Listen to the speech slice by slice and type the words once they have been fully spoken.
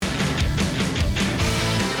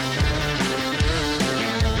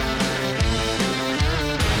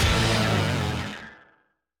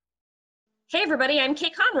Hey everybody, I'm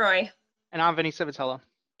Kate Conroy, And I'm Vinny Civitello.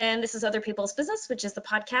 and this is Other People's Business, which is the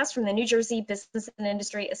podcast from the New Jersey Business and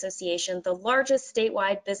Industry Association, the largest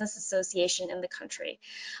statewide business association in the country.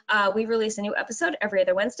 We release a new episode every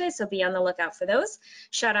other Wednesday, so be on the lookout for those.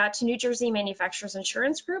 Shout out to New Jersey Manufacturers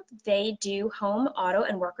Insurance Group. They do home, auto,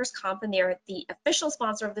 and workers' comp, and they are the official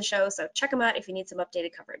sponsor of the show, so check them out if you need some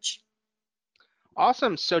updated coverage.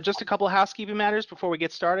 Awesome. So just a couple of housekeeping matters before we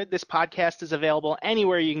get started. This podcast is available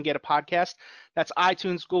anywhere you can get a podcast. That's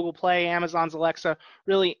iTunes, Google Play, Amazon's Alexa,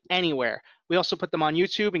 really anywhere. We also put them on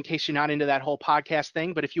YouTube in case you're not into that whole podcast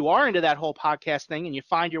thing. But if you are into that whole podcast thing and you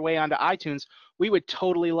find your way onto iTunes, we would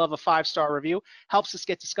totally love a 5-star review. Helps us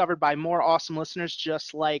get discovered by more awesome listeners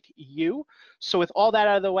just like you. So with all that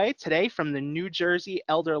out of the way, today from the New Jersey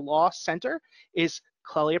Elder Law Center is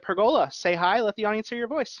Clelia Pergola. Say hi, let the audience hear your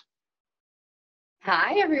voice.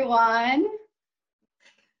 Hi, everyone.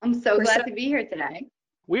 I'm so glad to be here today.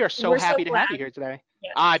 We are so happy to have you here today.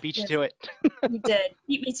 Yes. I beat you to it. You did.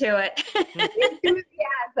 Beat me to it.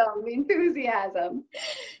 Enthusiasm.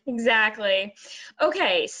 Exactly.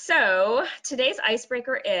 Okay, so today's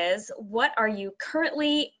icebreaker is, what are you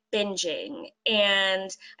currently binging?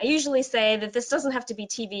 And I usually say that this doesn't have to be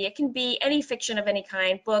TV. It can be any fiction of any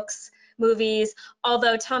kind, books, movies,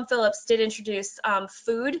 although Tom Phillips did introduce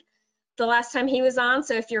food the last time he was on.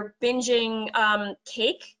 So if you're binging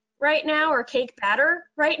cake right now or cake batter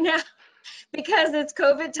right now because it's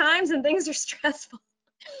COVID times and things are stressful,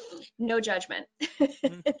 no judgment.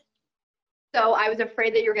 So I was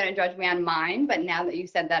afraid that you were going to judge me on mine, but now that you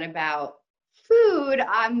said that about food,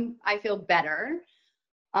 I feel better.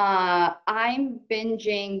 I'm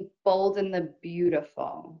binging Bold and the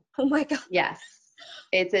Beautiful. Oh my God. Yes.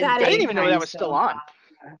 It's a I didn't even know that was still on.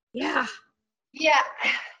 Yeah. Yeah.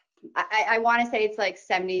 I want to say it's like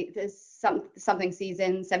 70 something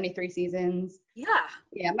seasons, 73 seasons. Yeah.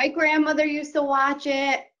 Yeah, my grandmother used to watch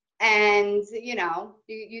it, and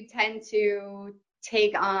you tend to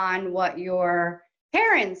take on what your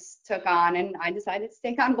parents took on, and I decided to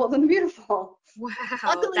take on Bold and the Beautiful. Wow.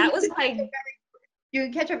 Luckily, that was like you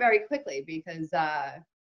can catch it very quickly because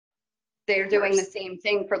they're doing the same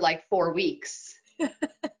thing for like 4 weeks.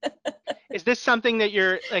 Is this something that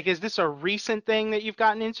you're like, is this a recent thing that you've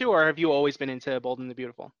gotten into, or have you always been into Bold and the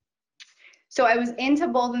Beautiful? So I was into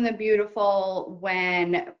Bold and the Beautiful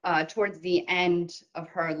when towards the end of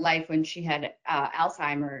her life when she had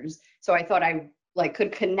Alzheimer's. So I thought I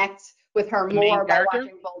could connect with her more by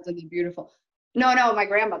watching Bold and the Beautiful. No, my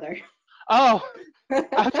grandmother. Oh, I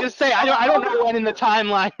was gonna say I don't know when in the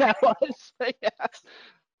timeline that was. Yeah.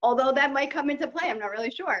 Although that might come into play, I'm not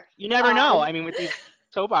really sure. You never know. I mean, with these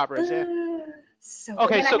soap operas, yeah.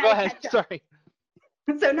 Okay, so go ahead. Sorry.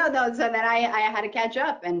 So so then I had to catch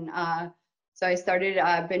up, and so I started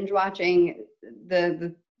binge watching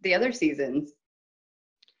the other seasons.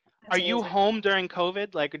 Are you home during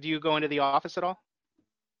COVID? Like, do you go into the office at all?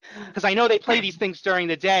 Because I know they play these things during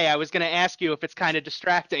the day. I was going to ask you if it's kind of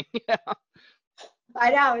distracting. I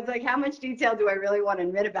know. It's like, how much detail do I really want to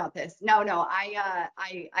admit about this? No.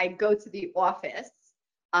 I go to the office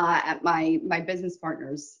at my business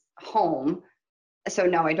partner's home. So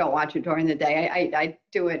no, I don't watch it during the day. I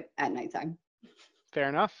do it at nighttime. Fair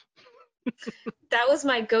enough. That was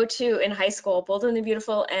my go-to in high school. Bold and the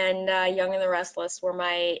Beautiful and Young and the Restless were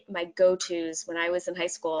my go-tos when I was in high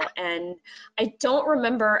school. And I don't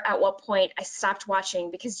remember at what point I stopped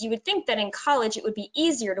watching, because you would think that in college it would be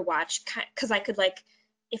easier to watch because I could, like,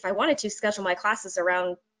 if I wanted to, schedule my classes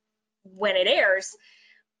around when it airs.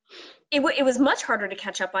 It was much harder to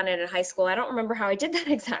catch up on it in high school. I don't remember how I did that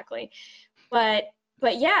exactly.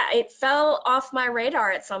 But yeah, it fell off my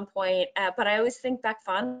radar at some point, but I always think back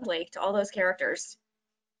fondly to all those characters.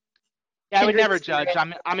 Yeah, I would never judge.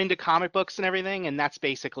 I'm into comic books and everything, and that's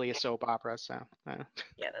basically a soap opera. So.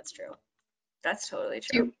 Yeah, that's true. That's totally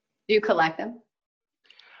true. Do you collect them?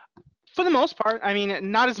 For the most part. I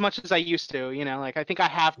mean, not as much as I used to. Like, I think I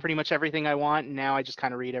have pretty much everything I want, and now I just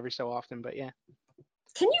kind of read every so often. But yeah.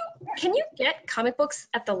 Can you get comic books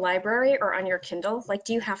at the library or on your Kindle? Like,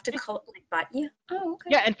 do you have to buy? Yeah. Oh, okay.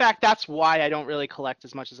 Yeah, in fact, that's why I don't really collect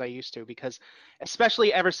as much as I used to, because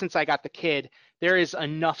especially ever since I got the kid, there is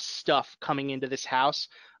enough stuff coming into this house.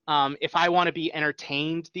 If I want to be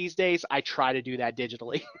entertained these days, I try to do that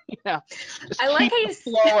digitally. Just I like keep how the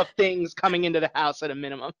flow of things coming into the house at a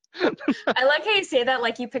minimum. I like how you say that,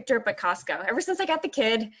 like you picked her up at Costco. Ever since I got the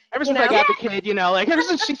kid. Ever since I got the kid, like ever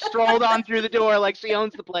since she strolled on through the door, like she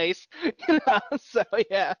owns the place. So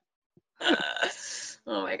yeah.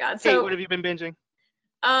 Oh my God. So, hey, what have you been binging?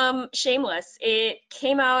 Shameless. It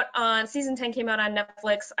came out on season 10 came out on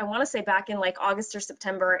Netflix. I want to say back in like August or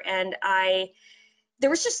September, and there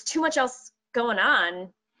was just too much else going on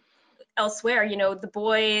elsewhere, you know, The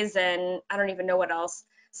Boys, and I don't even know what else.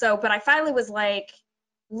 So, but I finally was like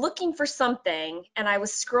looking for something, and I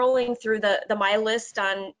was scrolling through the My List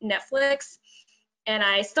on Netflix, and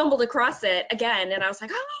I stumbled across it again, and I was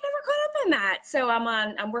like, oh, I never caught up on that. So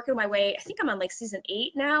I'm working my way, I think I'm on like season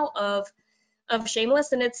 8 now of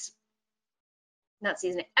Shameless, and it's not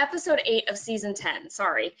season 8, episode 8 of season 10,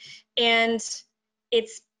 sorry. And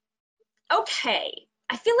it's okay.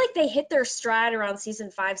 I feel like they hit their stride around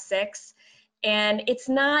season 5, 6, and it's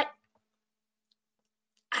not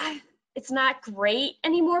great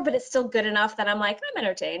anymore, but it's still good enough that I'm like, I'm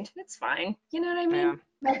entertained. It's fine. You know what I mean?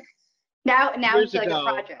 Yeah. Now Years it's like ago. a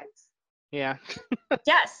project. Yeah.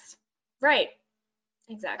 Yes. Right.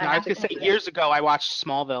 Exactly. No, I I was have gonna to say do years ago I watched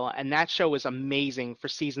Smallville, and that show was amazing for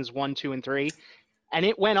seasons 1, 2, and 3. And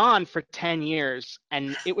it went on for 10 years,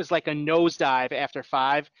 and it was like a nosedive after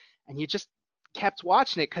 5, and you just kept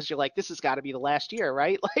watching it because you're like, this has got to be the last year,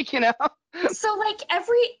 right? Like, you know? So like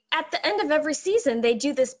at the end of every season, they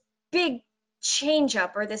do this big change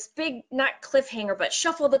up, or this big, not cliffhanger, but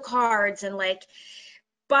shuffle the cards, and like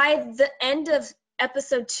by the end of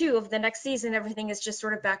episode 2 of the next season, everything is just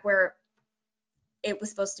sort of back where it was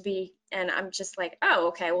supposed to be. And I'm just like, oh,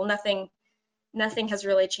 okay, well, nothing has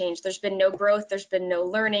really changed. There's been no growth. There's been no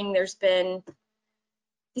learning.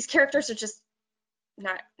 These characters are just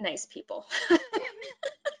not nice people.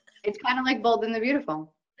 It's kind of like Bold and the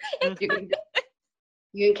Beautiful. Mm.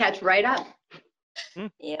 You can catch right up.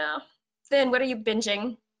 Yeah. Then what are you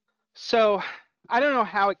binging? So I don't know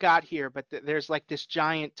how it got here, but there's like this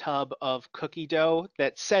giant tub of cookie dough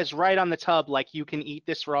that says right on the tub, like, you can eat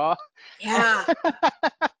this raw. Yeah.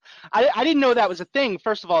 I didn't know that was a thing,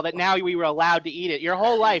 first of all, that now we were allowed to eat it. Your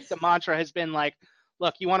whole life, the mantra has been like,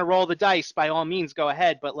 look, you want to roll the dice, by all means, go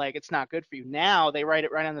ahead, but like, it's not good for you. Now they write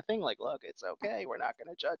it right on the thing, like, look, it's okay, we're not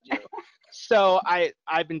going to judge you. So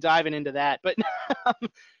I've been diving into that, but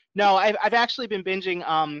no, I've actually been binging.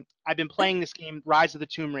 I've been playing this game, Rise of the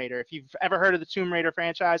Tomb Raider. If you've ever heard of the Tomb Raider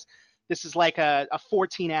franchise, this is like a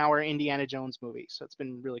 14-hour Indiana Jones movie, so it's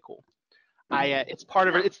been really cool.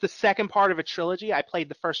 It's the second part of a trilogy. I played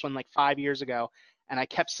the first one like 5 years ago, and I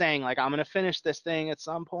kept saying, like, I'm gonna finish this thing at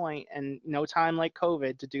some point, and no time like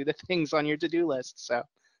COVID to do the things on your to-do list. So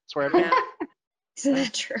that's where I've been. Yeah. Isn't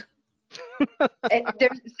that true?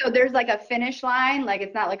 There's like a finish line, like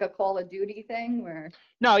it's not like a Call of Duty thing where.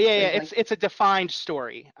 No, yeah, There's it's a defined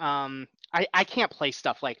story. I can't play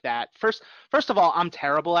stuff like that. First of all, I'm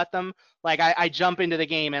terrible at them. Like, I jump into the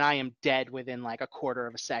game and I am dead within like a quarter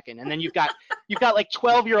of a second. And then you've got like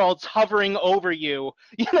 12-year-olds hovering over you,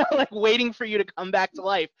 like waiting for you to come back to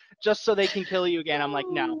life just so they can kill you again. I'm like,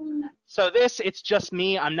 no. So it's just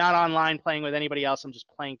me. I'm not online playing with anybody else. I'm just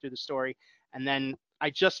playing through the story. And then I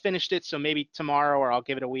just finished it, so maybe tomorrow, or I'll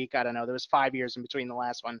give it a week. I don't know. There was 5 years in between the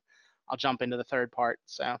last one. I'll jump into the third part.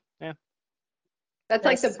 So yeah. That's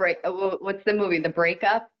Nice. like the break. What's the movie? The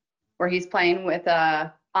Breakup, where he's playing with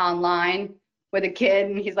online with a kid,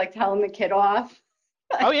 and he's like telling the kid off.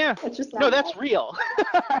 Oh yeah. That's just No, that's real.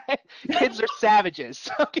 Kids are savages.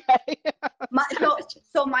 Okay.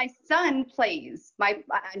 So my son plays. I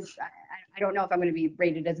don't know if I'm going to be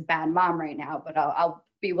rated as a bad mom right now, but I'll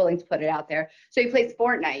be willing to put it out there. So he plays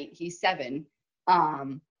Fortnite. He's 7.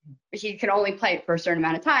 He can only play it for a certain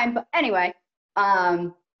amount of time. But anyway,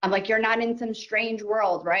 I'm like, you're not in some strange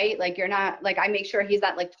world, right? Like, you're not, like, I make sure he's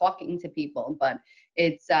not like talking to people, but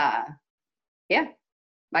it's yeah.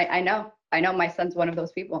 I know my son's one of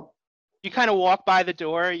those people. You kind of walk by the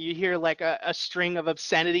door, you hear like a string of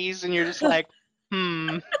obscenities, and you're just like,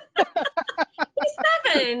 He's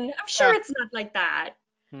 7. I'm sure it's not like that.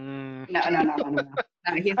 No.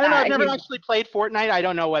 He's I don't know. I've never actually played Fortnite. I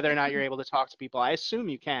don't know whether or not you're able to talk to people. I assume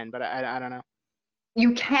you can, but I don't know.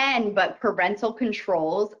 You can, but parental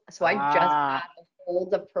controls. So I just got a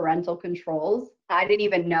hold of parental controls. I didn't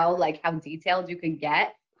even know like how detailed you could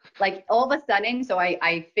get. Like all of a sudden, so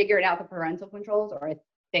I figured out the parental controls, or I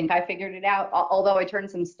think I figured it out, although I turned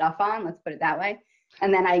some stuff on, let's put it that way.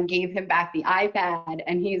 And then I gave him back the iPad,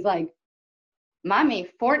 and he's like, Mommy,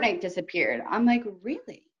 Fortnite disappeared. I'm like,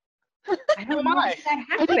 really? I don't know if that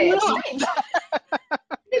happened. Send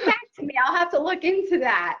it back to me. I'll have to look into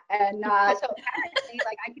that. And so apparently,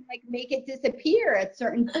 like, I can like make it disappear at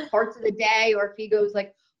certain parts of the day, or if he goes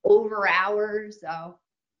like over hours. So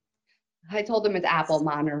I told him it's Apple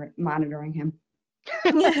monitoring him.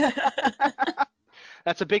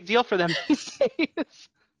 That's a big deal for them these days.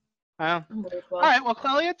 Wow. All right. Well,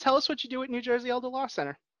 Clelia, tell us what you do at New Jersey Elder Law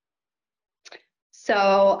Center.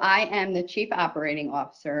 So I am the Chief Operating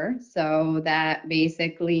Officer. So that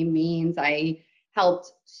basically means I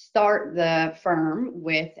helped start the firm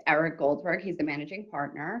with Eric Goldberg. He's the managing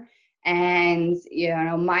partner. And,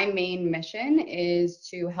 my main mission is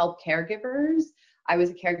to help caregivers. I was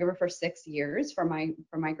a caregiver for 6 years for my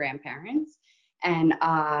grandparents, and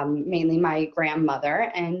mainly my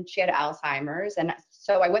grandmother, and she had Alzheimer's. And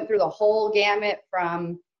so I went through the whole gamut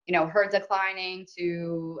from, her declining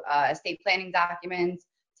to estate planning documents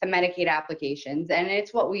to Medicaid applications. And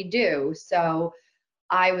it's what we do. So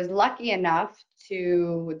I was lucky enough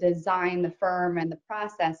to design the firm and the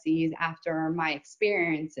processes after my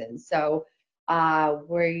experiences. So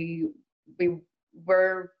we're,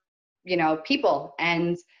 people,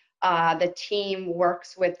 and the team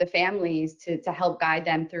works with the families to help guide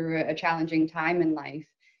them through a challenging time in life.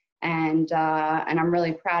 And I'm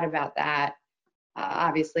really proud about that.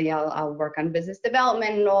 Obviously, I'll work on business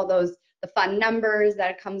development and all the fun numbers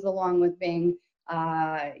that comes along with being,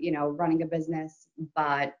 running a business.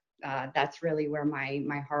 But that's really where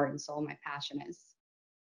my heart and soul, my passion is.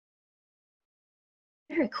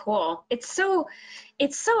 Very cool. It's so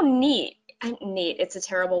neat. Neat, it's a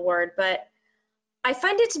terrible word, but I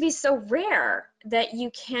find it to be so rare that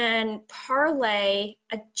you can parlay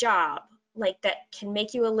a job like that can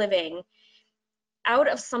make you a living out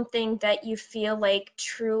of something that you feel like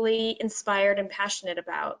truly inspired and passionate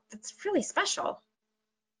about. That's really special.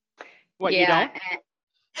 What, yeah,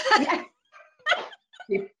 you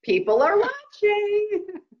don't? People are watching.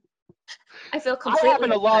 I feel completely. I happen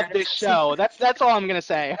to love this show. That's all I'm gonna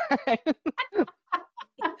say.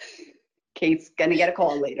 Kate's gonna get a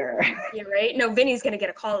call later. Yeah, right? No, Vinny's gonna get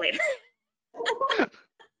a call later.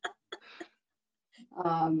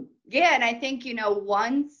 Yeah, and I think,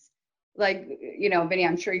 once, Vinny,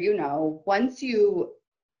 I'm sure once you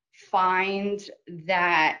find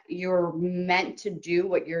that you're meant to do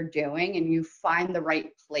what you're doing and you find the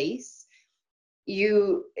right place,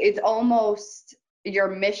 it's almost your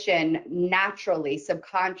mission naturally,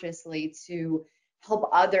 subconsciously, to help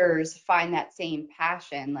others find that same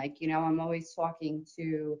passion. I'm always talking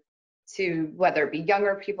to whether it be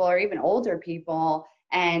younger people or even older people,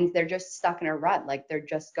 and they're just stuck in a rut. Like, they're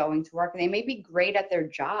just going to work and they may be great at their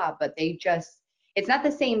job, but it's not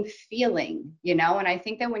the same feeling, and I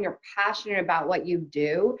think that when you're passionate about what you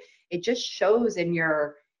do, it just shows in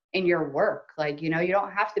your work. You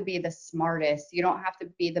don't have to be the smartest, you don't have to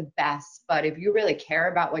be the best, but if you really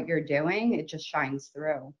care about what you're doing, it just shines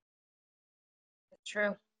through.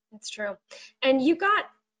 It's true. And you got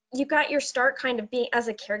your start kind of being as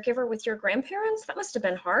a caregiver with your grandparents. That must have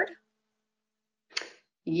been hard.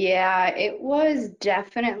 Yeah, it was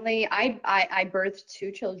definitely. I birthed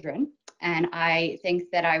 2 children, and I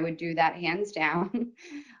think that I would do that hands down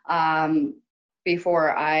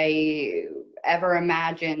before I ever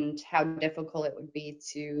imagined how difficult it would be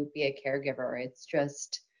to be a caregiver. It's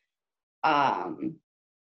just,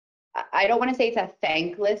 I don't want to say it's a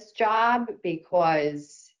thankless job,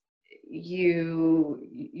 because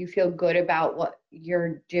you feel good about what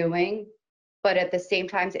you're doing, but at the same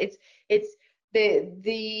time, it's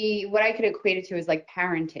the what I could equate it to is like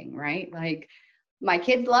parenting, right? Like, my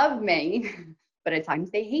kids love me, but at times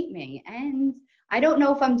they hate me, and I don't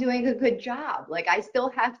know if I'm doing a good job. Like, I still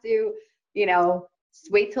have to,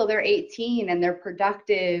 wait till they're 18 and they're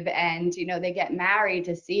productive, and they get married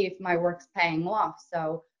to see if my work's paying off.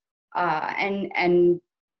 So and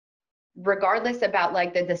regardless about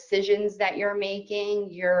like the decisions that you're making,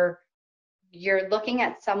 you're looking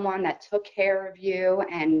at someone that took care of you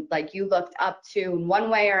and like you looked up to in one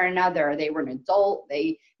way or another. They were an adult,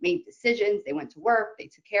 they made decisions, they went to work, they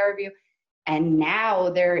took care of you, and now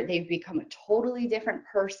they've become a totally different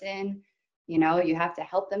person. You have to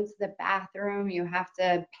help them to the bathroom, you have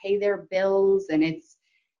to pay their bills, and it's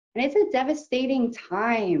a devastating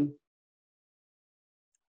time.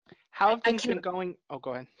 How have things been going? Oh,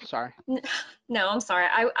 go ahead. Sorry. No, I'm sorry.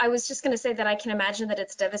 I was just going to say that I can imagine that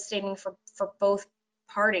it's devastating for both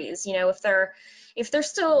parties. If they're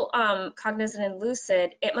still cognizant and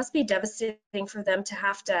lucid, it must be devastating for them to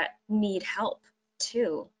have to need help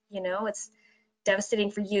too. It's devastating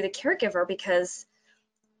for you, the caregiver, because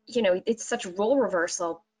it's such role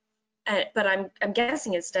reversal. But I'm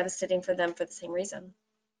guessing it's devastating for them for the same reason.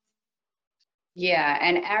 Yeah,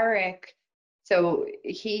 and Eric, so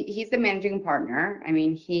he's the managing partner. I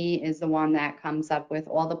mean, he is the one that comes up with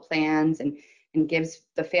all the plans and gives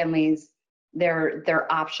the families their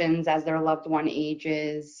options as their loved one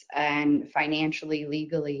ages, and financially,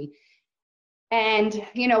 legally. And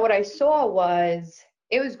what I saw was,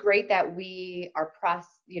 it was great that we're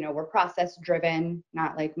process driven,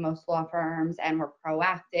 not like most law firms, and we're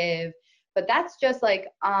proactive. But that's just like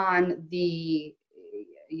on the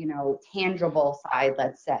tangible side,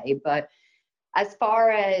 let's say. But as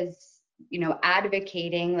far as,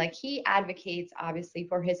 advocating, like he advocates obviously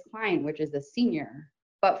for his client, which is a senior.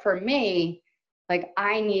 But for me, like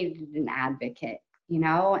I needed an advocate,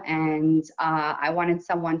 and I wanted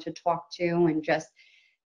someone to talk to and just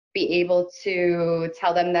be able to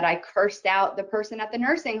tell them that I cursed out the person at the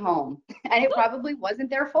nursing home and it probably wasn't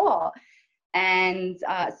their fault. And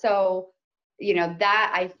so,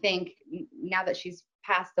 that I think now that she's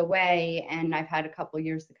passed away and I've had a couple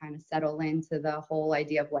years to kind of settle into the whole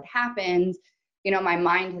idea of what happened, my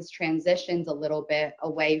mind has transitioned a little bit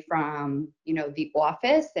away from, the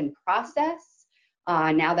office and process.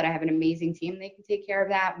 Now that I have an amazing team, they can take care of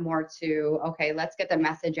that, more to, okay, let's get the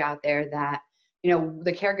message out there that,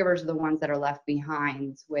 the caregivers are the ones that are left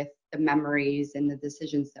behind with the memories and the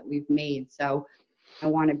decisions that we've made. So I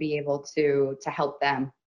want to be able to help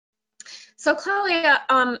them. So Claudia,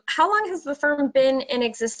 how long has the firm been in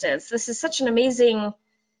existence? This is such an amazing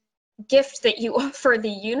gift that you offer the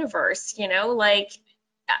universe,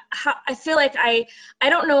 I feel like I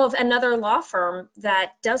don't know of another law firm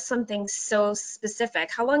that does something so specific.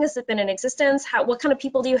 How long has it been in existence? What kind of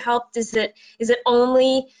people do you help? Is it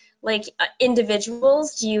only like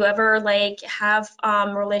individuals? Do you ever have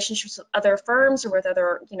relationships with other firms or with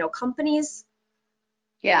other, companies?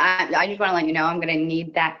 Yeah, I just want to let you know I'm going to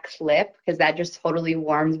need that clip because that just totally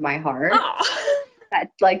warms my heart. Oh.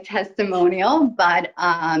 That's like testimonial. But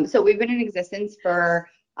so we've been in existence for,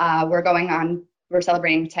 we're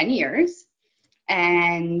celebrating 10 years.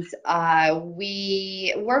 And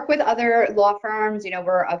we work with other law firms,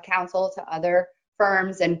 we're of counsel to other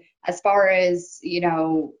firms. And as far as,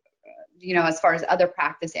 as far as other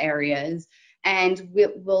practice areas, and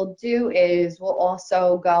what we'll do is we'll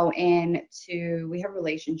also go into, we have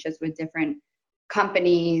relationships with different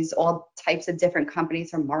companies, all types of different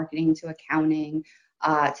companies, from marketing to accounting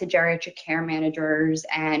to geriatric care managers.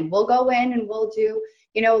 And we'll go in and we'll do,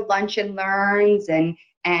 lunch and learns, and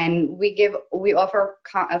we offer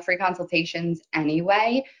free consultations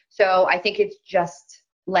anyway. So I think it's just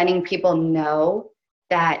letting people know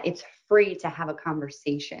that it's free to have a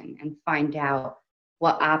conversation and find out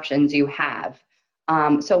what options you have.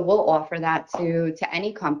 So we'll offer that to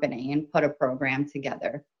any company and put a program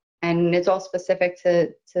together. And it's all specific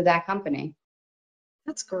to that company.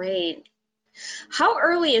 That's great. How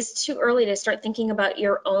early is too early to start thinking about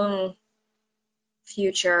your own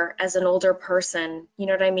future as an older person? You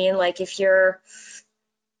know what I mean? Like if you're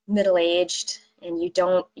middle-aged and you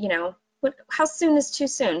don't, how soon is too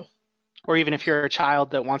soon? Or even if you're a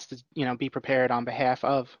child that wants to, be prepared on behalf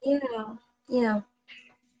of. Yeah.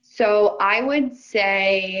 So I would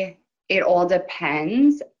say it all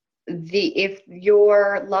depends. If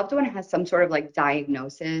your loved one has some sort of like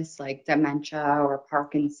diagnosis, like dementia or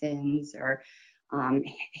Parkinson's, or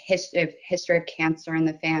history of cancer in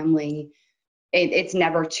the family, it's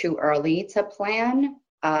never too early to plan.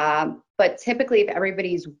 But typically, if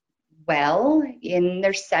everybody's well in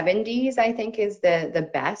their 70s, I think is the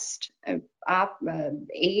best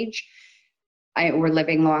age. We're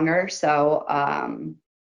living longer, so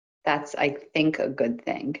that's, I think, a good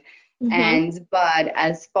thing. Mm-hmm. But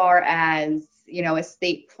as far as,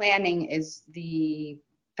 estate planning is the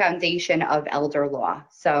foundation of elder law.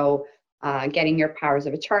 So getting your powers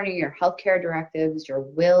of attorney, your healthcare directives, your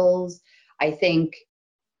wills, I think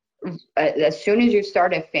as soon as you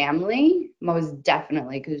start a family, most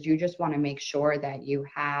definitely, because you just want to make sure that you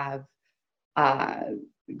have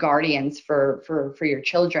guardians for your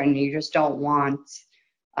children. You just don't want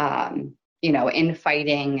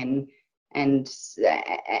infighting and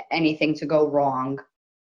anything to go wrong.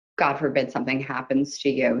 God forbid something happens to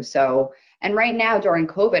you. So, and right now during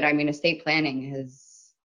COVID, I mean, estate planning has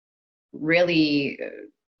really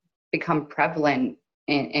become prevalent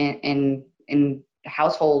in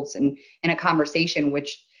households and in a conversation,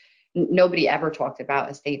 which nobody ever talked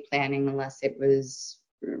about estate planning unless it was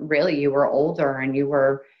really you were older and you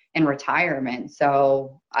were in retirement.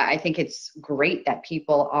 So I think it's great that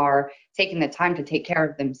people are taking the time to take care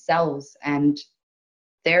of themselves and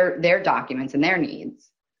their documents and their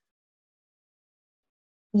needs.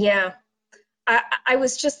 Yeah. I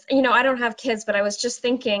was just, I don't have kids, but I was just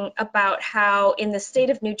thinking about how in the state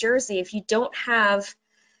of New Jersey, if you don't have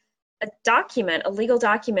a legal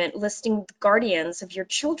document listing the guardians of your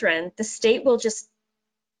children, the state will just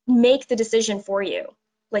make the decision for you.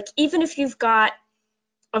 Like, even if you've got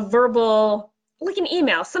a verbal, like an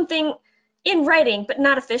email, something in writing, but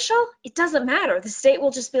not official, it doesn't matter. The state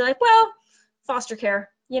will just be like, well, foster care,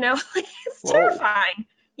 it's Whoa. terrifying.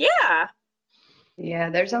 Yeah. Yeah,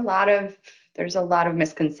 there's a lot of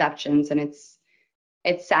misconceptions, and it's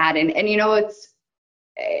sad. And it's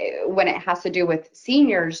when it has to do with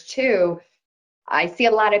seniors too, I see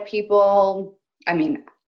a lot of people, I mean,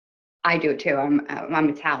 I do it too. I'm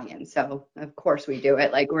Italian, so of course we do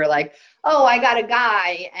it. Like we're like, oh, I got a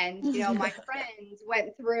guy, and my friends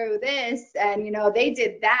went through this, and they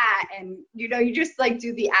did that, and you just like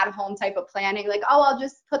do the at-home type of planning. Like, oh, I'll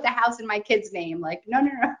just put the house in my kid's name. Like, no,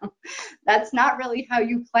 that's not really how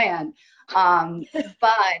you plan. But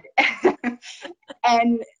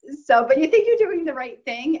and so, but you think you're doing the right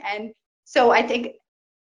thing, and so I think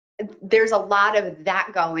there's a lot of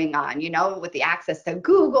that going on, with the access to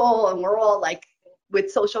Google, and we're all like,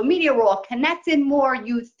 with social media, we're all connected more.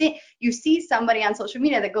 You see somebody on social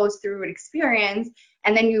media that goes through an experience,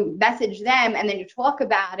 and then you message them, and then you talk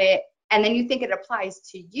about it, and then you think it applies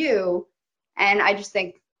to you. And I just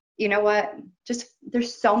think, you know what, just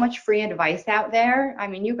there's so much free advice out there. I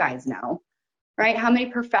mean, you guys know, right? How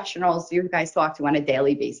many professionals do you guys talk to on a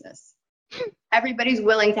daily basis? Everybody's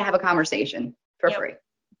willing to have a conversation for Yep. free.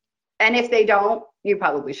 And if they don't, you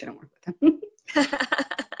probably shouldn't work with them.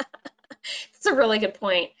 That's a really good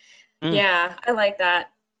point. Mm. Yeah, I like that.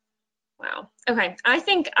 Wow. Okay. I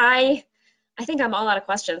think I'm all out of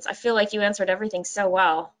questions. I feel like you answered everything so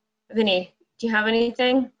well. Vinny, do you have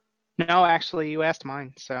anything? No, actually, you asked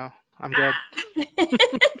mine, so I'm good.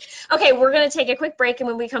 Okay, we're going to take a quick break, and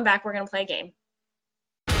when we come back, we're going to play a game.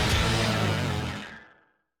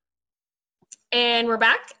 And we're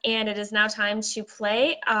back, and it is now time to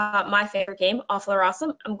play my favorite game, Awful or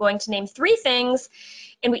Awesome. I'm going to name 3 things,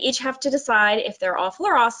 and we each have to decide if they're awful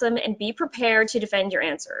or awesome, and be prepared to defend your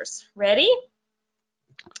answers. Ready?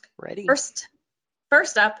 Ready?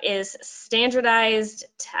 First up is standardized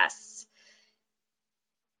tests.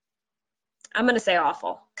 I'm going to say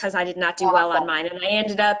awful, because I did not do well on mine, and I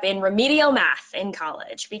ended up in remedial math in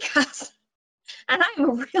college, and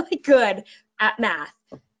I'm really good at math.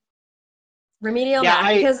 Remedial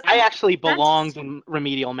math, because I actually belonged in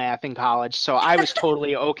remedial math in college, so I was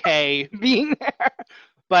totally okay being there.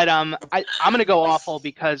 But I'm going to go awful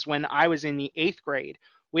because when I was in the 8th grade,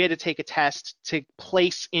 we had to take a test to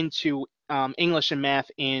place into English and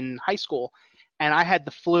math in high school, and I had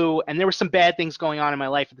the flu, and there were some bad things going on in my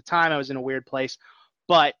life at the time. I was in a weird place,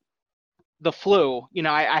 but the flu,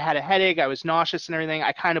 I had a headache, I was nauseous and everything.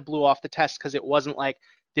 I kind of blew off the test because it wasn't like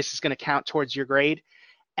this is going to count towards your grade.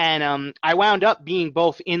 And I wound up being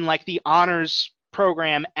both in like the honors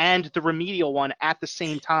program and the remedial one at the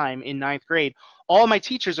same time in 9th grade. All my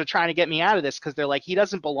teachers are trying to get me out of this because they're like, he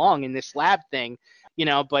doesn't belong in this lab thing,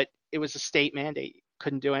 but it was a state mandate.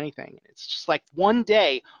 Couldn't do anything. It's just like one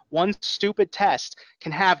day, one stupid test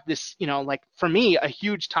can have this, like for me, a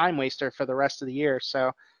huge time waster for the rest of the year.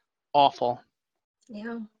 So awful.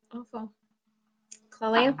 Yeah, awful.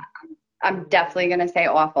 Claudia? I'm definitely going to say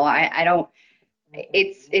awful. I don't,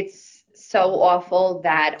 it's so awful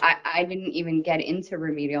that I didn't even get into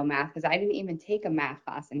remedial math because I didn't even take a math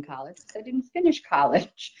class in college because I didn't finish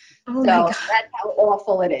college. Oh so my God. That's how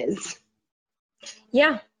awful it is.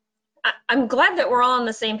 Yeah, I'm glad that we're all on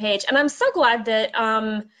the same page, and I'm so glad that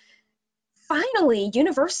finally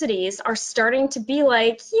universities are starting to be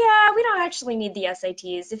like, yeah, we don't actually need the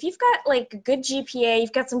SATs. If you've got like a good GPA,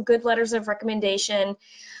 you've got some good letters of recommendation,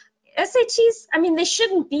 SATs, I mean, they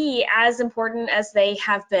shouldn't be as important as they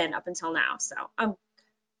have been up until now. So I'm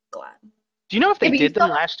glad. Do you know if they did them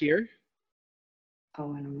last year?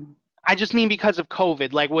 Oh, I don't know. I just mean because of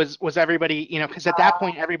COVID. Like, was everybody, because at that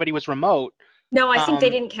point everybody was remote. No, I think they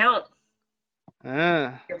didn't count.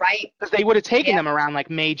 You're right. Because they would have taken them around like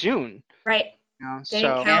May, June. Right. They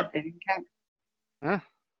didn't count. They didn't count. Huh.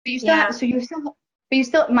 But you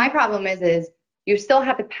still, my problem is you still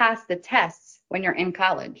have to pass the tests when you're in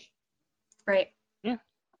college. Right. Yeah.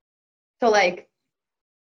 So like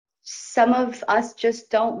some of us just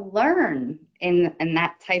don't learn in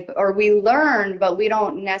that type, or we learn, but we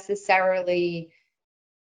don't necessarily,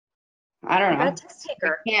 I don't know. You're not a test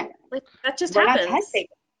taker. Like that just We're happens. not test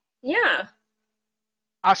takers. Yeah.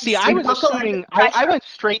 See, I was assuming I went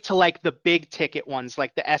straight to like the big ticket ones,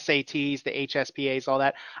 like the SATs, the HSPAs, all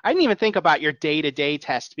that. I didn't even think about your day-to-day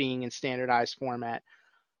test being in standardized format.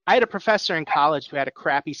 I had a professor in college who had a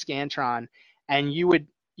crappy Scantron, and you would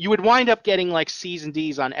wind up getting like C's and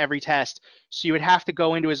D's on every test. So you would have to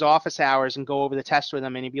go into his office hours and go over the test with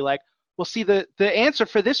him, and he'd be like, "Well, see, the answer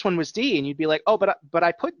for this one was D," and you'd be like, "Oh, but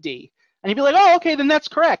I put D," and he'd be like, "Oh, okay, then that's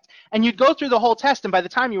correct." And you'd go through the whole test, and by the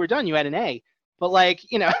time you were done, you had an A. But like,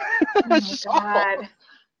 it's just awful.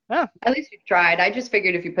 Yeah. At least you tried. I just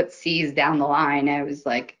figured if you put C's down the line, I was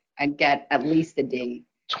like, I'd get at least a D.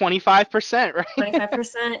 25%, right?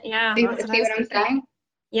 25%, yeah. See what I'm saying?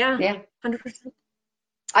 Yeah. Yeah. 100%.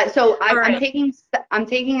 So I'm right. taking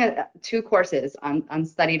 2 courses on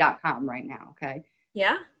study.com right now. Okay.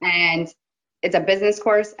 Yeah. And it's a business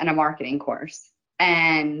course and a marketing course.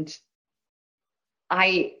 And and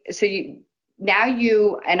I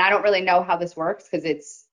don't really know how this works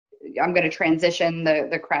because I'm going to transition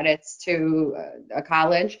the credits to a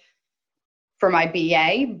college for my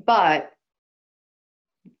BA, but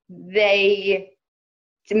they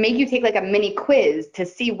to make you take like a mini quiz to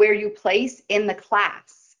see where you place in the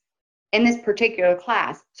class, in this particular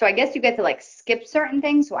class. So I guess you get to like skip certain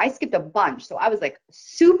things. So I skipped a bunch. So I was like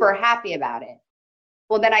super happy about it.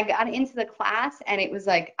 Well, then I got into the class and it was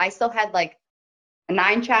like, I still had like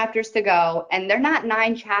 9 chapters to go. And they're not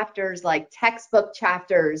 9 chapters like textbook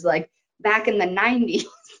chapters like back in the 90s.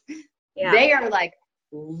 Yeah. They are like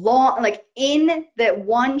long, like in the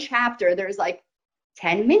one chapter, there's like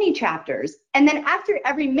 10 mini chapters. And then after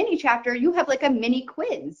every mini chapter, you have like a mini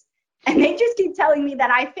quiz. And they just keep telling me that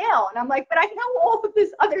I fail. And I'm like, but I know all of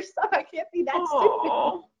this other stuff. I can't be that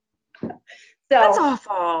stupid. That's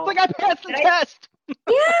awful. It's like I passed the test.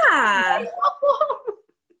 Yeah.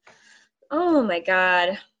 Oh my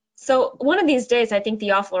God. So one of these days, I think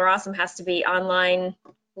the Awful or Awesome has to be online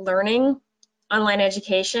learning, online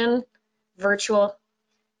education, virtual.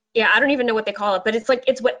 Yeah, I don't even know what they call it, but it's like,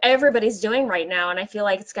 it's what everybody's doing right now. And I feel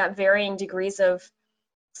like it's got varying degrees of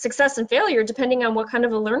success and failure depending on what kind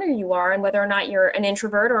of a learner you are and whether or not you're an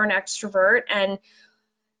introvert or an extrovert. And,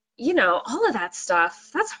 you know, all of that stuff,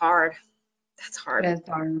 that's hard. That's hard. That's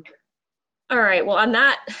hard. All right, well, on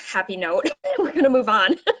that happy note, we're going to move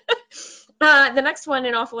on. The next one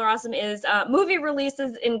in Awful or Awesome is movie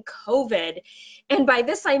releases in COVID. And by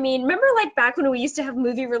this, I mean, remember like back when we used to have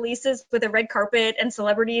movie releases with a red carpet and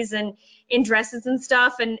celebrities and in dresses and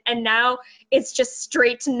stuff, and now it's just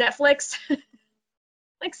straight to Netflix?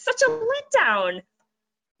 Like such a letdown.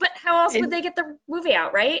 But how else would they get the movie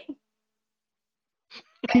out, right?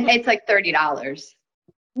 And it's like $30.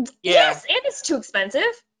 Yeah. Yes, and it's too expensive.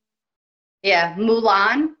 Yeah,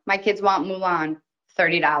 Mulan. My kids want Mulan.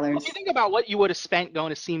 $30. Well, if you think about what you would have spent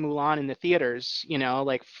going to see Mulan in the theaters, you know,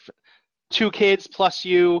 like 2 kids plus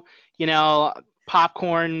you know,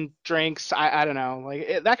 popcorn, drinks, I don't know,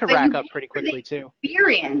 like that could But rack you up pretty quickly too.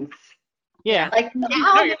 Experience. Yeah. Like now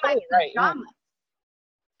No, you're I'm totally right. Yeah.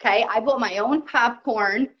 Okay, I bought my own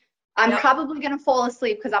popcorn. I'm probably gonna fall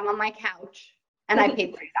asleep because I'm on my couch, and I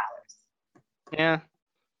paid $3. Yeah.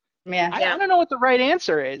 Yeah. I don't know what the right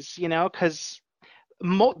answer is, you know, because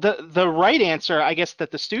the right answer, I guess, that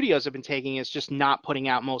the studios have been taking is just not putting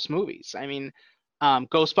out most movies. I mean,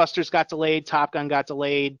 Ghostbusters got delayed, Top Gun got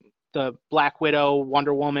delayed, the Black Widow,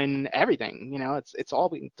 Wonder Woman, everything, you know, it's all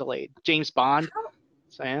being delayed. James Bond.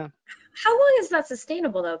 So yeah. How long is that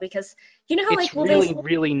sustainable though? Because you know how It's like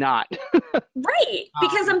really not. right,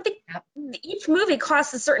 because I'm thinking each movie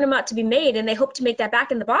costs a certain amount to be made, and they hope to make that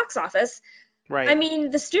back in the box office. Right. I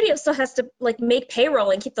mean, the studio still has to like make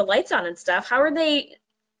payroll and keep the lights on and stuff. How are they?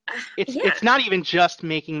 It's not even just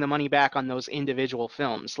making the money back on those individual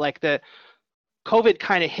films. Like the COVID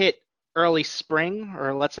kind of hit early spring,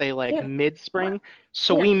 or let's say like mid-spring,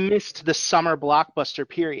 so we missed the summer blockbuster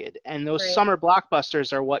period, and those summer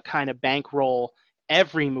blockbusters are what kind of bankroll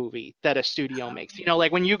every movie that a studio makes. You know,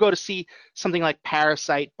 like when you go to see something like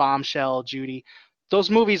Parasite, Bombshell, Judy, those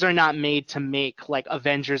movies are not made to make like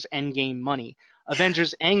Avengers Endgame money.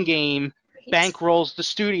 Avengers Endgame bankrolls the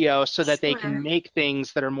studio so that they can make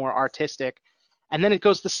things that are more artistic. And then it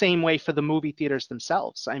goes the same way for the movie theaters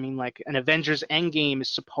themselves. I mean, like an Avengers Endgame is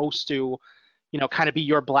supposed to, you know, kind of be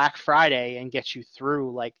your Black Friday and get you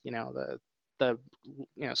through like, you know, the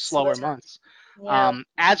you know, slower months. Yeah.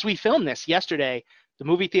 As we filmed this yesterday, the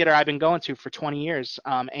movie theater I've been going to for 20 years,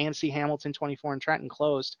 AMC Hamilton 24 in Trenton,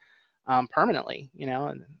 closed permanently, you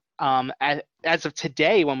know. And as of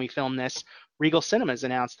today, when we film this, Regal Cinemas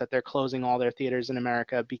announced that they're closing all their theaters in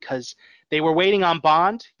America because they were waiting on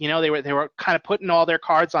Bond. You know, they were kind of putting all their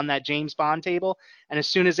cards on that James Bond table. And as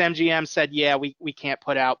soon as MGM said, yeah, we can't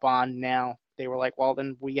put out Bond now, they were like, well,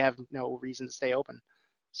 then we have no reason to stay open.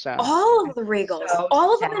 So all of the Regals,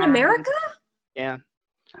 all of them in America? Yeah.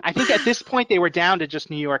 I think at this point they were down to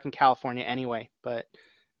just New York and California anyway, but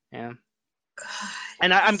yeah. God.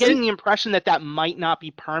 And I'm getting the impression that that might not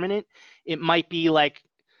be permanent. It might be like,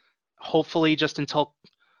 hopefully just until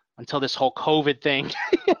this whole COVID thing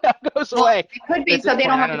goes away. It could be so they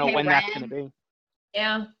don't have to pay rent. I don't know when that's going to be.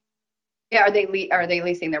 Yeah. Yeah, are they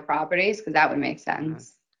leasing their properties? Because that would make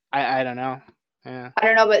sense. I don't know. Yeah. I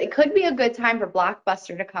don't know, but it could be a good time for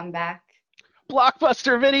Blockbuster to come back.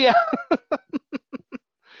 Blockbuster Video.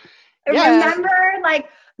 Remember, like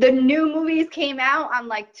the new movies came out on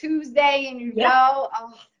like Tuesday, and you go,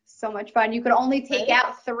 oh, so much fun. You could only take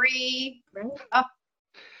out 3. Right. Oh,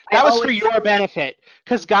 that was for your benefit,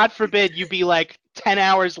 because God forbid you be like 10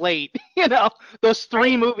 hours late. You know, those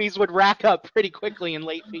three movies would rack up pretty quickly in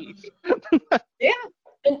late fees. Yeah.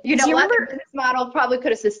 And You know do you what? The remember? business model probably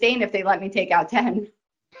could have sustained if they let me take out 10.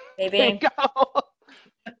 There you Maybe. go.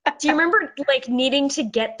 Do you remember like needing to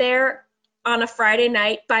get there on a Friday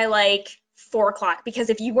night by like 4 o'clock?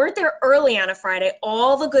 Because if you weren't there early on a Friday,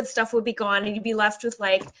 all the good stuff would be gone and you'd be left with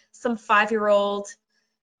like some 5-year-old,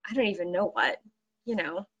 I don't even know what, you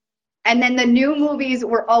know. And then the new movies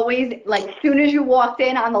were always like, as soon as you walked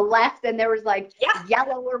in on the left, and there was like Yeah.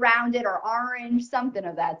 yellow around it or orange, something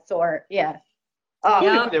of that sort. Yeah. Who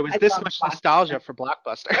Yeah. knew there was I this love much Blockbuster. nostalgia for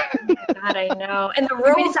Blockbuster? God, I know. And the I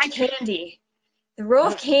mean, row of candy. The row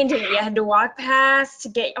of candy that you had to walk past to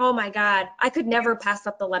get, oh my God, I could never pass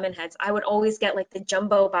up the lemon heads. I would always get like the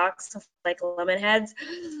jumbo box of like lemon heads.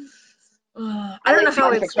 I don't know like how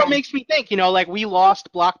Bunch of it's, So it makes me think, you know, like we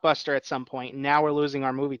lost Blockbuster at some point, and now we're losing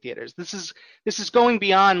our movie theaters. This is going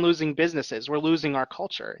beyond losing businesses. We're losing our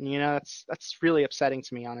culture, and you know that's really upsetting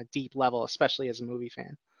to me on a deep level, especially as a movie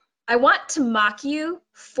fan. I want to mock you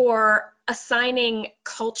for assigning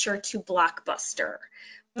culture to Blockbuster,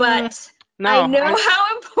 but No, I know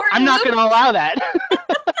how important I'm not the- going to allow that.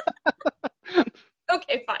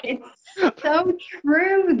 Okay, fine. It's so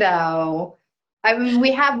true, though. I mean,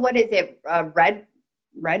 we have, what is it, Red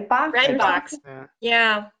Box? or Redbox. something? Yeah.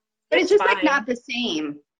 Yeah. But it's just like fine. not the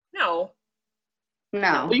same. No.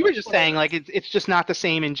 No. Well, you were just saying like it's just not the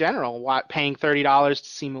same in general. Paying $30 to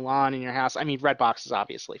see Mulan in your house? I mean, Redbox is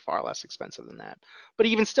obviously far less expensive than that, but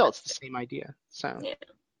even still, it's the same idea. So Yeah.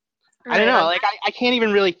 I don't know. Right. Like I can't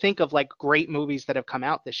even really think of like great movies that have come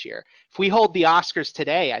out this year. If we hold the Oscars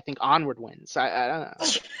today, I think Onward wins. I don't know.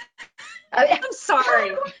 I'm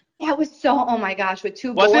sorry. That was so, oh my gosh, with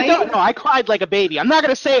two Was boys. it though? No, I cried like a baby. I'm not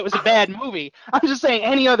gonna say it was a bad movie. I'm just saying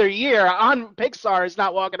any other year, Pixar is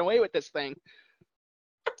not walking away with this thing.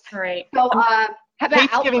 All right. So, how about Kate's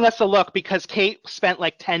Outpost? giving us a look because Kate spent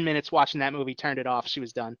like 10 minutes watching that movie, turned it off. She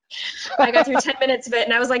was done. I got through 10 minutes of it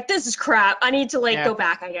and I was like, this is crap. I need to like Yeah. go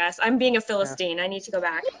back, I guess. I'm being a Philistine. I need to go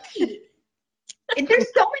back. There's so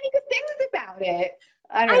many good things about it.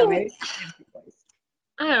 I don't know. Maybe.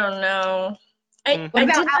 I don't know. I What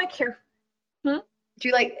about did not care. Do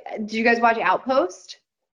you guys watch Outpost?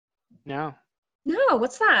 No. No,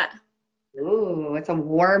 what's that? Ooh, it's a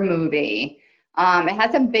war movie. It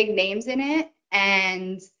has some big names in it,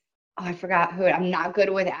 and I forgot who. I'm not good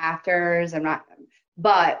with actors.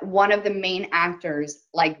 But one of the main actors,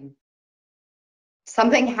 like,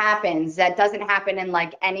 something happens that doesn't happen in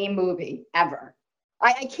like any movie ever.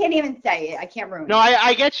 I can't even say it. I can't ruin No, it.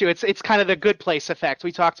 I get you. It's kind of the Good Place effect.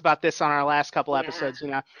 We talked about this on our last couple Yeah. episodes. You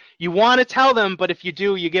know, you want to tell them, but if you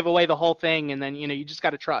do, you give away the whole thing, and then you know you just got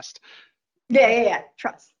to trust. Yeah.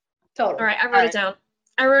 Trust. Totally. All right, I wrote it down.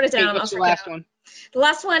 I wrote it Kate, down. what's I'll the check it last out. one? The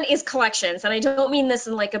last one is collections, and I don't mean this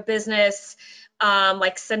in like a business,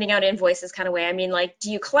 like sending out invoices kind of way. I mean, like, do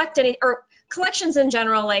you collect any, or collections in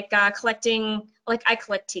general, like collecting, like I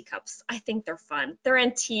collect teacups. I think they're fun. They're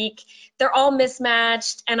antique. They're all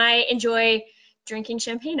mismatched, and I enjoy drinking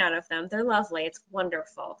champagne out of them. They're lovely. It's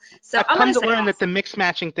wonderful. So I've I'm come gonna to say learn that the awesome. mix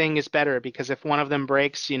matching thing is better because if one of them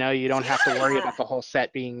breaks, you know, you don't have to worry Yeah. about the whole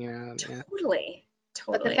set being, you know. Yeah. Totally.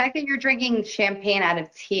 But the fact that you're drinking champagne out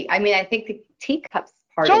of tea, I mean, I think the teacups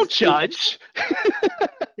part Don't is judge.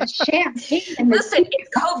 the champagne and the Listen, it's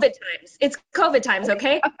COVID times. It's COVID times,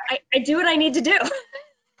 okay? I do what I need to do.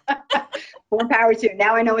 more power to you.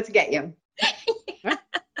 Now I know what to get you.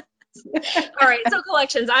 All right, so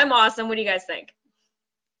collections. I'm awesome. What do you guys think?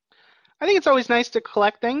 I think it's always nice to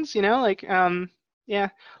collect things, you know, like yeah.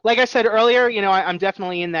 Like I said earlier, you know, I'm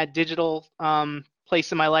definitely in that digital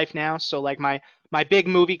place in my life now. So like my big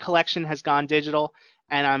movie collection has gone digital,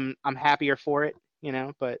 and I'm happier for it, you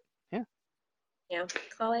know. But yeah. Yeah,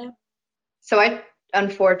 Claudia? So I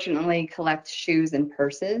unfortunately collect shoes and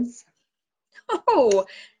purses. Oh,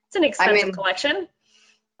 it's an expensive mean- collection.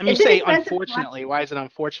 I mean, It's an say expensive unfortunately. Why is it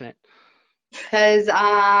unfortunate? Because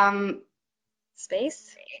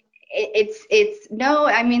Space? it's no,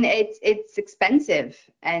 I mean it's expensive,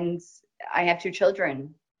 and I have 2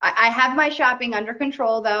 children. I have my shopping under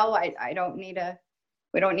control, though. I don't need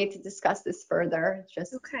we don't need to discuss this further. It's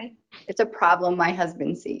just Okay. it's a problem my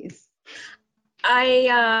husband sees.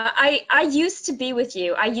 I used to be with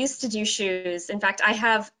you. I used to do shoes. In fact, I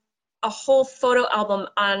have a whole photo album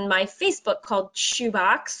on my Facebook called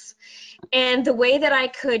Shoebox. And the way that I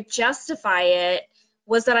could justify it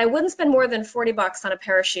was that I wouldn't spend more than $40 on a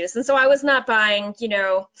pair of shoes. And so I was not buying, you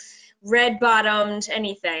know, red bottomed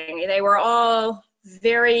anything. They were all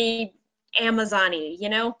very Amazon-y, you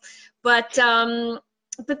know, but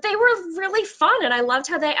they were really fun. And I loved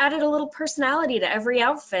how they added a little personality to every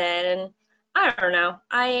outfit. And I don't know.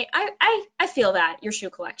 I feel that, your shoe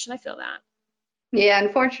collection. I feel that. Yeah,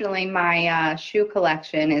 unfortunately, my shoe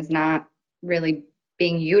collection is not really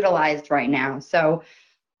being utilized right now. So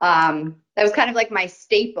that was kind of like my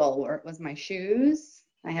staple, where it was my shoes.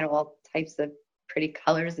 I had all types of pretty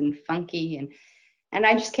colors and funky, and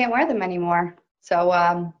I just can't wear them anymore. So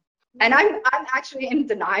and I'm actually in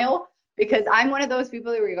denial, because I'm one of those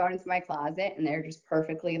people who go into my closet and they're just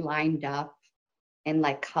perfectly lined up in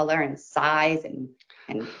like color and size and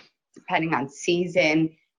depending on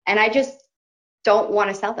season, and I just don't want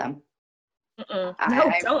to sell them. No,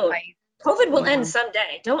 I, don't. I, COVID will you end know,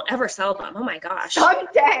 someday. Don't ever sell them. Oh my gosh.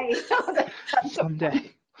 someday.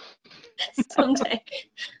 Someday. Someday.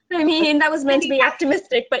 I mean, that was meant to be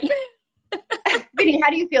optimistic, but Vinny, how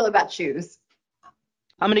do you feel about shoes?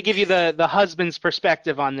 I'm going to give you the husband's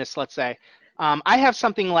perspective on this, let's say. I have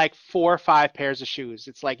something like 4 or 5 pairs of shoes.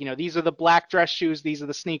 It's like, these are the black dress shoes, these are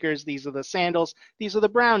the sneakers, these are the sandals, these are the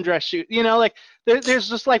brown dress shoes. Like there's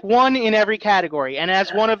just like one in every category. And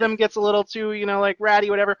as one of them gets a little too, like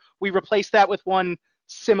ratty, whatever, we replace that with one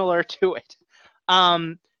similar to it.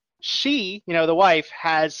 She, the wife,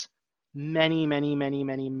 has many, many, many,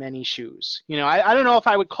 many, many shoes. I don't know if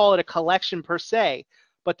I would call it a collection per se,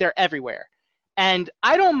 but they're everywhere. And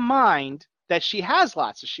I don't mind that she has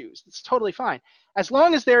lots of shoes. It's totally fine. As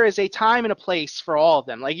long as there is a time and a place for all of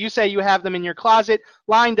them. Like you say, you have them in your closet,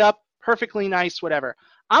 lined up, perfectly nice, whatever.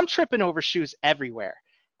 I'm tripping over shoes everywhere.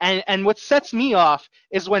 And what sets me off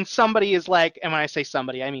is when somebody is like, and when I say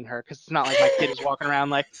somebody, I mean her, because it's not like my kid is walking around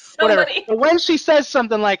like, whatever. But when she says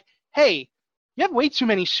something like, hey, you have way too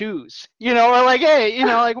many shoes, or like, hey,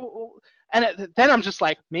 like, and then I'm just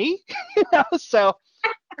like, me? So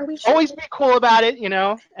always be cool about it,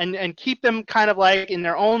 and keep them kind of like in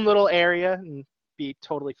their own little area and be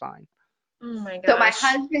totally fine. Oh my gosh. So my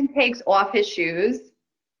husband takes off his shoes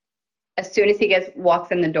as soon as he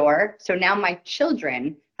walks in the door. So now my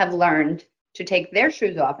children have learned to take their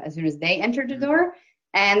shoes off as soon as they enter the door.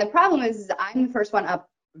 And the problem is I'm the first one up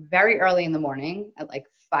very early in the morning at like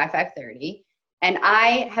 5:30, and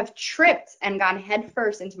I have tripped and gone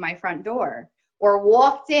headfirst into my front door, or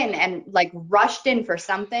walked in and like rushed in for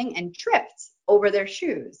something and tripped over their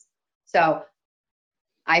shoes. So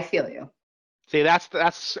I feel you. See,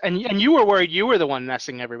 that's and you were worried you were the one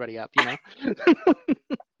messing everybody up,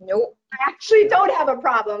 Nope. I actually don't have a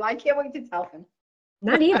problem. I can't wait to tell him.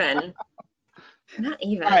 Not even. Not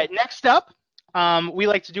even. All right, next up, we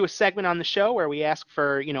like to do a segment on the show where we ask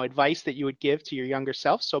for, advice that you would give to your younger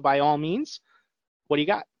self. So by all means, what do you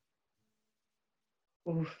got?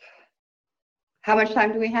 Oof. How much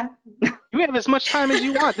time do we have? You have as much time as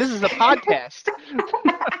you want. This is a podcast.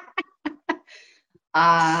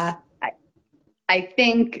 I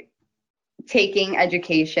think taking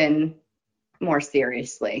education more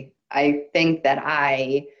seriously. I think that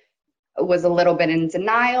I was a little bit in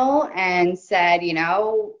denial and said,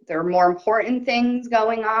 there are more important things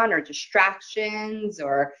going on, or distractions,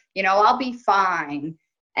 or, I'll be fine.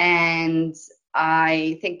 And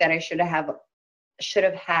I think that I should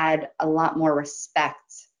have had a lot more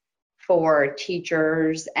respect for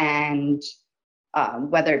teachers, and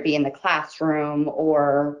whether it be in the classroom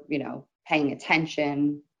or, paying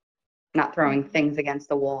attention, not throwing things against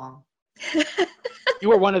the wall. You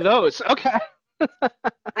were one of those. Okay.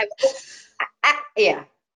 Yeah.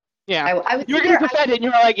 Yeah. I was you were going to defend it, and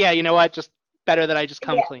you were like, yeah, you know what? Just better that I just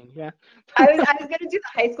come clean. Yeah. I was going to do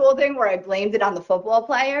the high school thing where I blamed it on the football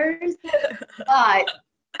players, but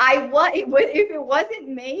if it wasn't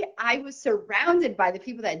me, I was surrounded by the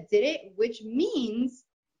people that did it, which means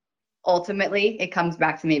ultimately it comes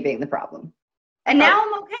back to me being the problem. And now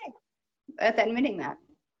I'm okay at admitting that.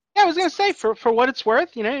 Yeah, I was going to say, for what it's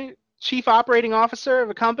worth, chief operating officer of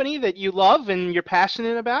a company that you love and you're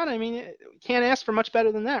passionate about, I mean, you can't ask for much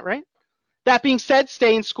better than that, right? That being said,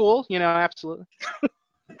 stay in school, absolutely.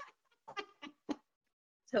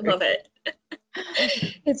 I love it.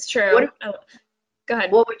 It's true. Go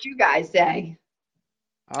ahead. What would you guys say?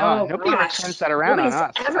 Oh, nobody ever turns that around on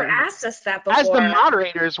us. Ever asked us that before? As the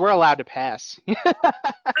moderators, we're allowed to pass.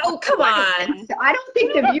 Oh, come on. I don't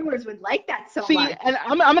think the viewers would like that so See, much. and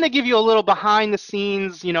I'm going to give you a little behind the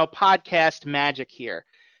scenes, podcast magic here.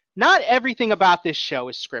 Not everything about this show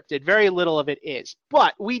is scripted. Very little of it is.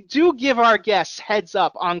 But we do give our guests heads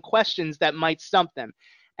up on questions that might stump them.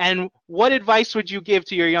 And what advice would you give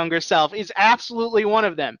to your younger self is absolutely one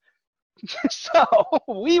of them. So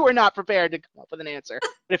we were not prepared to come up with an answer.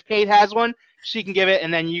 But if Kate has one, she can give it,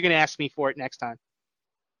 and then you can ask me for it next time.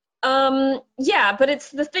 Yeah, but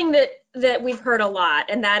it's the thing that we've heard a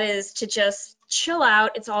lot, and that is to just chill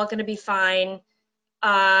out. It's all going to be fine.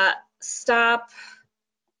 Stop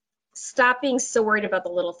stop being so worried about the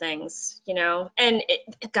little things, And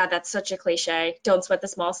God, that's such a cliche. Don't sweat the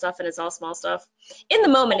small stuff, and it's all small stuff. In the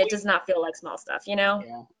moment, it does not feel like small stuff,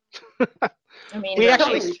 Yeah. I mean, We really.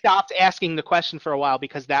 actually stopped asking the question for a while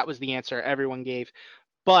because that was the answer everyone gave.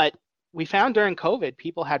 But we found during COVID,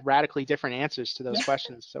 people had radically different answers to those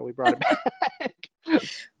questions, so we brought it back.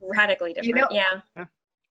 Radically different, yeah.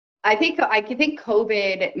 I think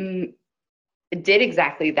COVID did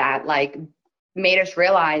exactly that, like made us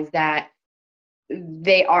realize that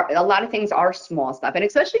a lot of things are small stuff, and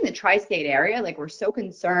especially in the tri-state area, like we're so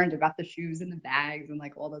concerned about the shoes and the bags and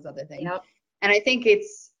like all those other things. Yep. And I think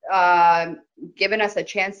it's given us a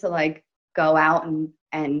chance to like go out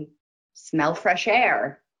and smell fresh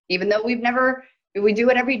air, even though we do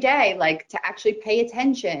it every day, like to actually pay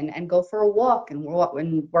attention and go for a walk and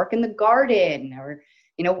work in the garden or,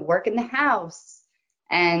 work in the house.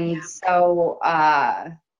 And so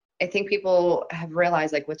I think people have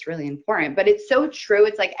realized like what's really important, but it's so true.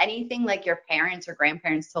 It's like anything like your parents or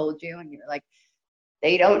grandparents told you and you're like,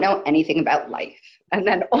 they don't know anything about life. And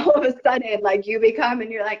then all of a sudden, like you become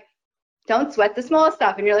and you're like, don't sweat the small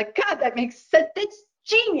stuff. And you're like, God, that makes sense. That's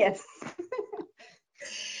genius.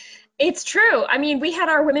 It's true. I mean, we had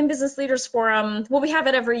our Women Business Leaders Forum. Well, we have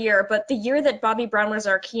it every year, but the year that Bobbi Brown was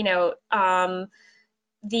our keynote,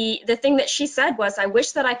 the thing that she said was, I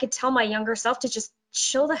wish that I could tell my younger self to just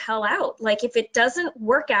chill the hell out. Like if it doesn't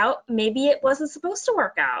work out, maybe it wasn't supposed to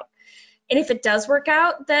work out. And if it does work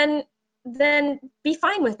out, then be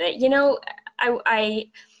fine with it.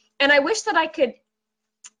 I wish that I could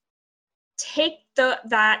take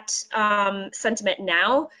that sentiment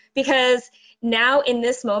now, because now in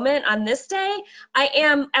this moment on this day, I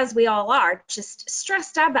am, as we all are, just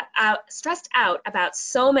stressed out about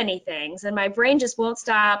so many things, and my brain just won't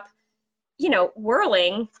stop,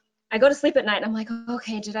 whirling. I go to sleep at night and I'm like,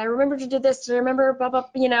 okay, did I remember to do this? Did I remember blah, blah,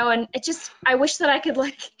 and I wish that I could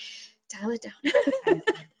like dial it down.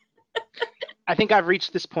 I think I've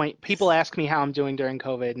reached this point. People ask me how I'm doing during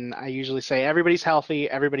COVID, and I usually say everybody's healthy,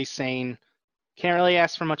 everybody's sane. Can't really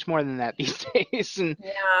ask for much more than that these days. And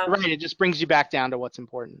right, it just brings you back down to what's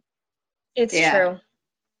important. It's true.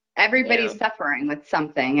 Everybody's suffering with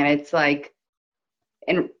something, and it's like,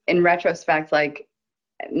 in retrospect, like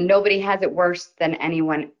nobody has it worse than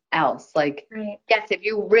anyone else. Like, yes, if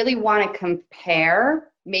you really want to compare,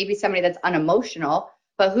 maybe somebody that's unemotional,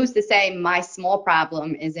 but who's to say my small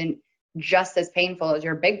problem isn't just as painful as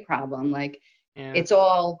your big problem? Like, it's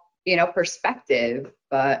all, perspective.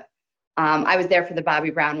 But I was there for the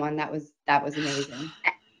Bobbi Brown one. That was amazing.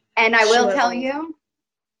 And I will tell you,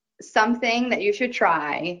 something that you should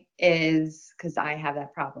try is, because I have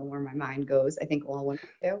that problem where my mind goes, I think all women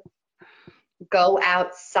do, go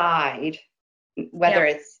outside, whether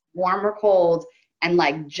it's warm or cold, and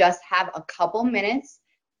like just have a couple minutes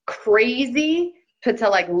crazy to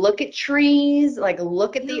like look at trees, like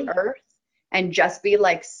look at the earth, and just be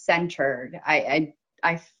like centered.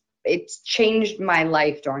 It's changed my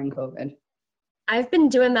life during COVID. I've been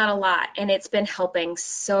doing that a lot, and it's been helping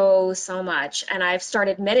so much. And I've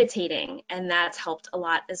started meditating, and that's helped a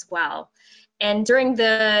lot as well. And during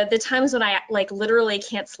the times when I like literally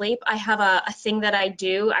can't sleep, I have a thing that I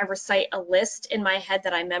do. I recite a list in my head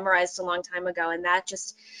that I memorized a long time ago. And that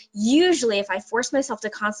just, usually if I force myself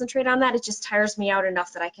to concentrate on that, it just tires me out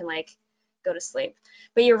enough that I can like go to sleep.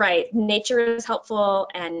 But you're right, nature is helpful,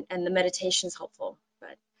 and the meditation is helpful.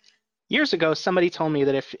 But years ago, somebody told me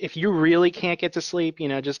that if you really can't get to sleep,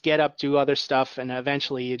 just get up, do other stuff, and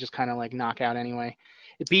eventually you just kind of like knock out anyway.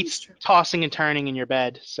 It beats tossing and turning in your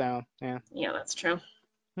bed. So, yeah. Yeah, that's true.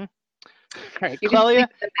 All right, Clelia,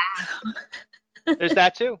 there's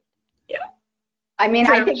that too. Yeah. I mean,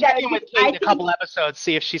 I think that with Kate in a couple episodes,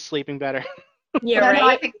 see if she's sleeping better. Yeah,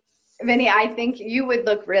 right. Vinny, I think you would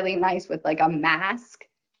look really nice with like a mask,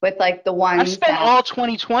 with like the ones. I've spent all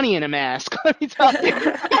 2020 in a mask. Let me tell you.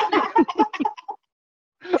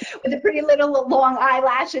 With the pretty little long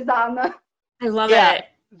eyelashes on them. I love it.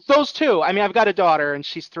 Those two. I mean, I've got a daughter and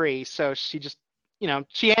she's 3, so she just,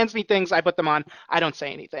 she hands me things, I put them on. I don't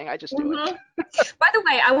say anything. I just do it. By the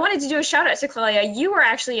way, I wanted to do a shout out to Clelia. You were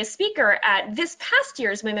actually a speaker at this past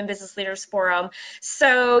year's Women Business Leaders Forum.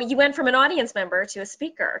 So you went from an audience member to a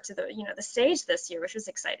speaker to the stage this year, which was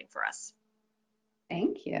exciting for us.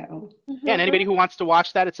 Thank you. Yeah, and anybody who wants to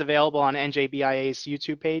watch that, it's available on NJBIA's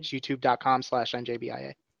YouTube page,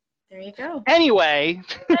 youtube.com/NJBIA. There you go. Anyway.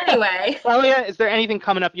 Clelia, is there anything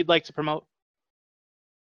coming up you'd like to promote?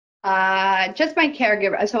 Just my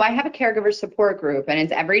caregiver. So I have a caregiver support group, and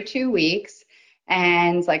it's every 2 weeks.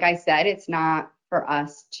 And like I said, it's not for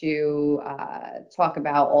us to talk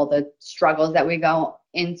about all the struggles that we go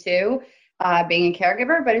into. being a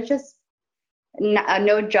caregiver, but it's just a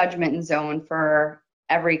no judgment zone for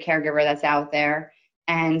every caregiver that's out there.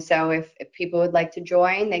 And so if people would like to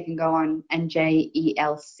join, they can go on njelc.com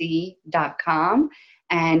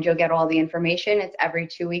and you'll get all the information. It's every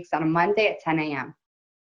 2 weeks on a Monday at 10 a.m.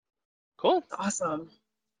 Cool. Awesome.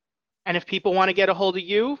 And if people want to get a hold of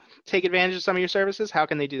you, take advantage of some of your services, how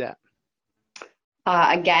can they do that?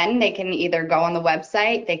 Again, they can either go on the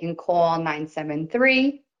website, they can call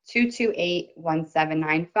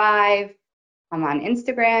 973-228-1795. I'm on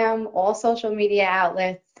Instagram, all social media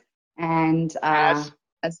outlets, and at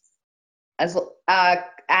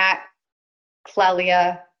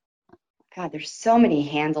Clelia. God, there's so many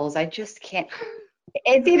handles. I just can't.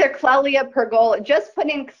 It's either Clelia Pergola. Just put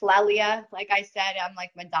in Clelia. Like I said, I'm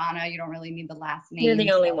like Madonna. You don't really need the last name. You're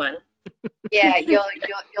the only one. Yeah, you'll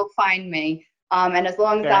find me. And as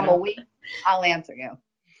long as Fair I'm enough. awake, I'll answer you.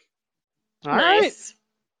 All right. Nice.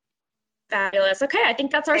 Fabulous. Okay, I think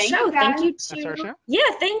that's our Thank show. you, Thank guys. you That's our show.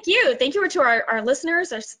 Yeah, thank you. Thank you to our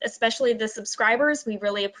listeners, especially the subscribers. We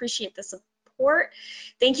really appreciate the support.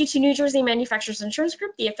 Thank you to New Jersey Manufacturers Insurance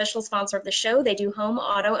Group, the official sponsor of the show. They do home,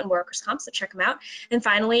 auto, and workers' comp, so check them out. And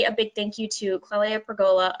finally, a big thank you to Clelia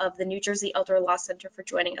Pergola of the New Jersey Elder Law Center for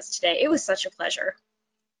joining us today. It was such a pleasure.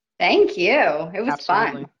 Thank you. It was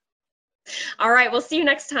Absolutely. fun. All right, we'll see you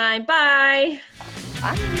next time. Bye.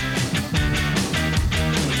 Bye.